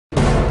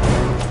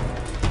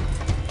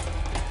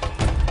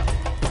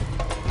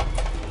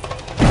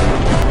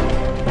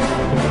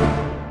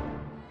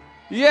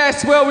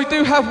Yes, well, we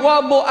do have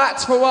one more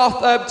act from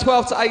our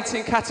 12 to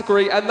 18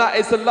 category, and that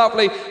is the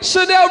lovely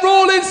Chanelle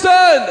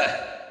Rawlinson.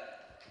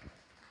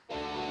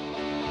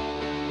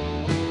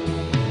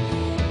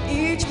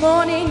 Each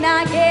morning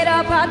I get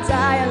up, I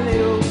die a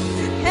little,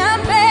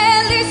 and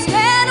barely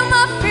stand on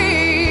my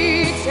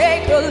feet.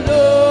 Take a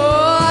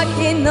look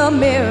in the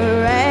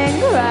mirror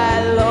and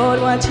cry,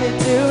 Lord, what you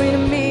doing to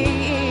me?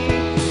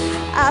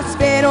 I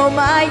spent all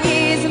my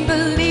years in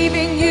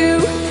believing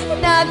you,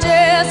 and I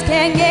just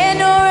can't get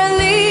no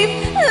relief.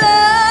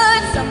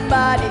 Lord,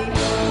 somebody,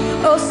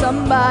 oh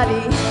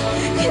somebody,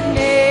 can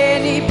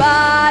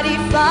anybody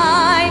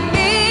find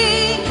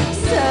me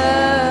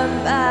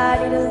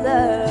somebody to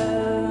love?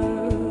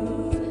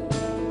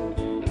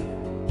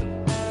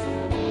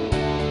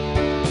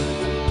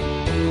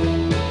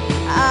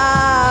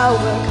 I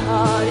work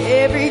hard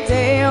every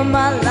day of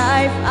my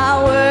life.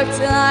 I work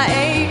till I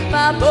ache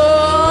my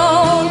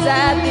bones.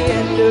 At the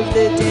end of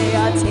the day,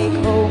 I take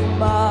home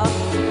my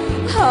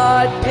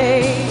heart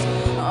aches.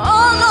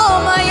 All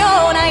on my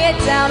own, I get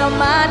down on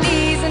my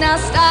knees and I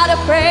start to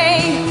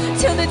pray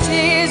till the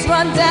tears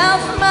run down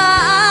from my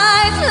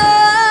eyes.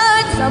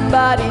 Lord,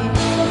 somebody,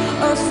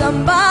 oh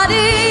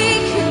somebody,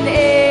 can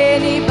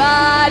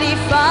anybody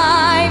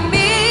find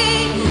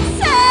me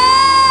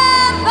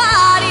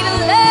somebody to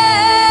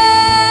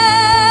love,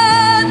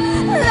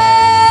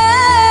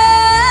 love,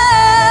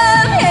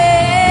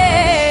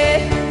 yeah,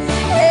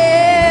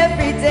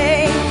 every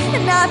day.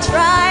 And I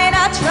try and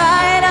I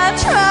try and I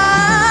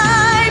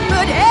try,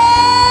 but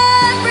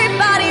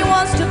everybody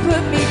wants to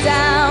put me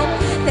down.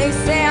 They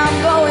say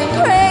I'm going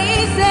crazy.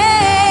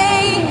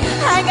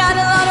 I got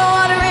a lot of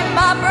water in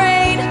my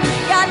brain,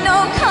 got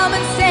no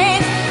common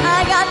sense,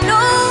 I got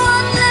no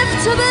one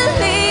left to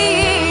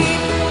believe.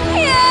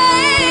 Yeah,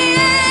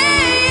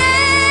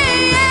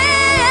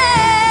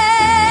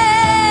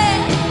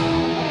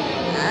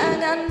 I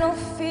got no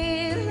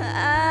feel,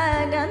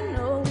 I got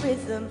no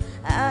rhythm,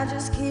 I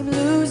just keep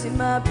losing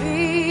my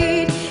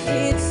beat.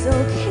 It's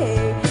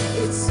okay,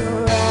 it's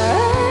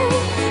alright.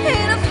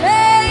 In a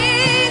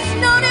face,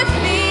 no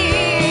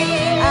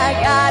defeat. I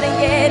gotta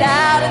get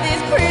out of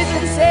this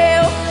prison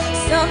cell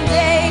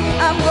someday.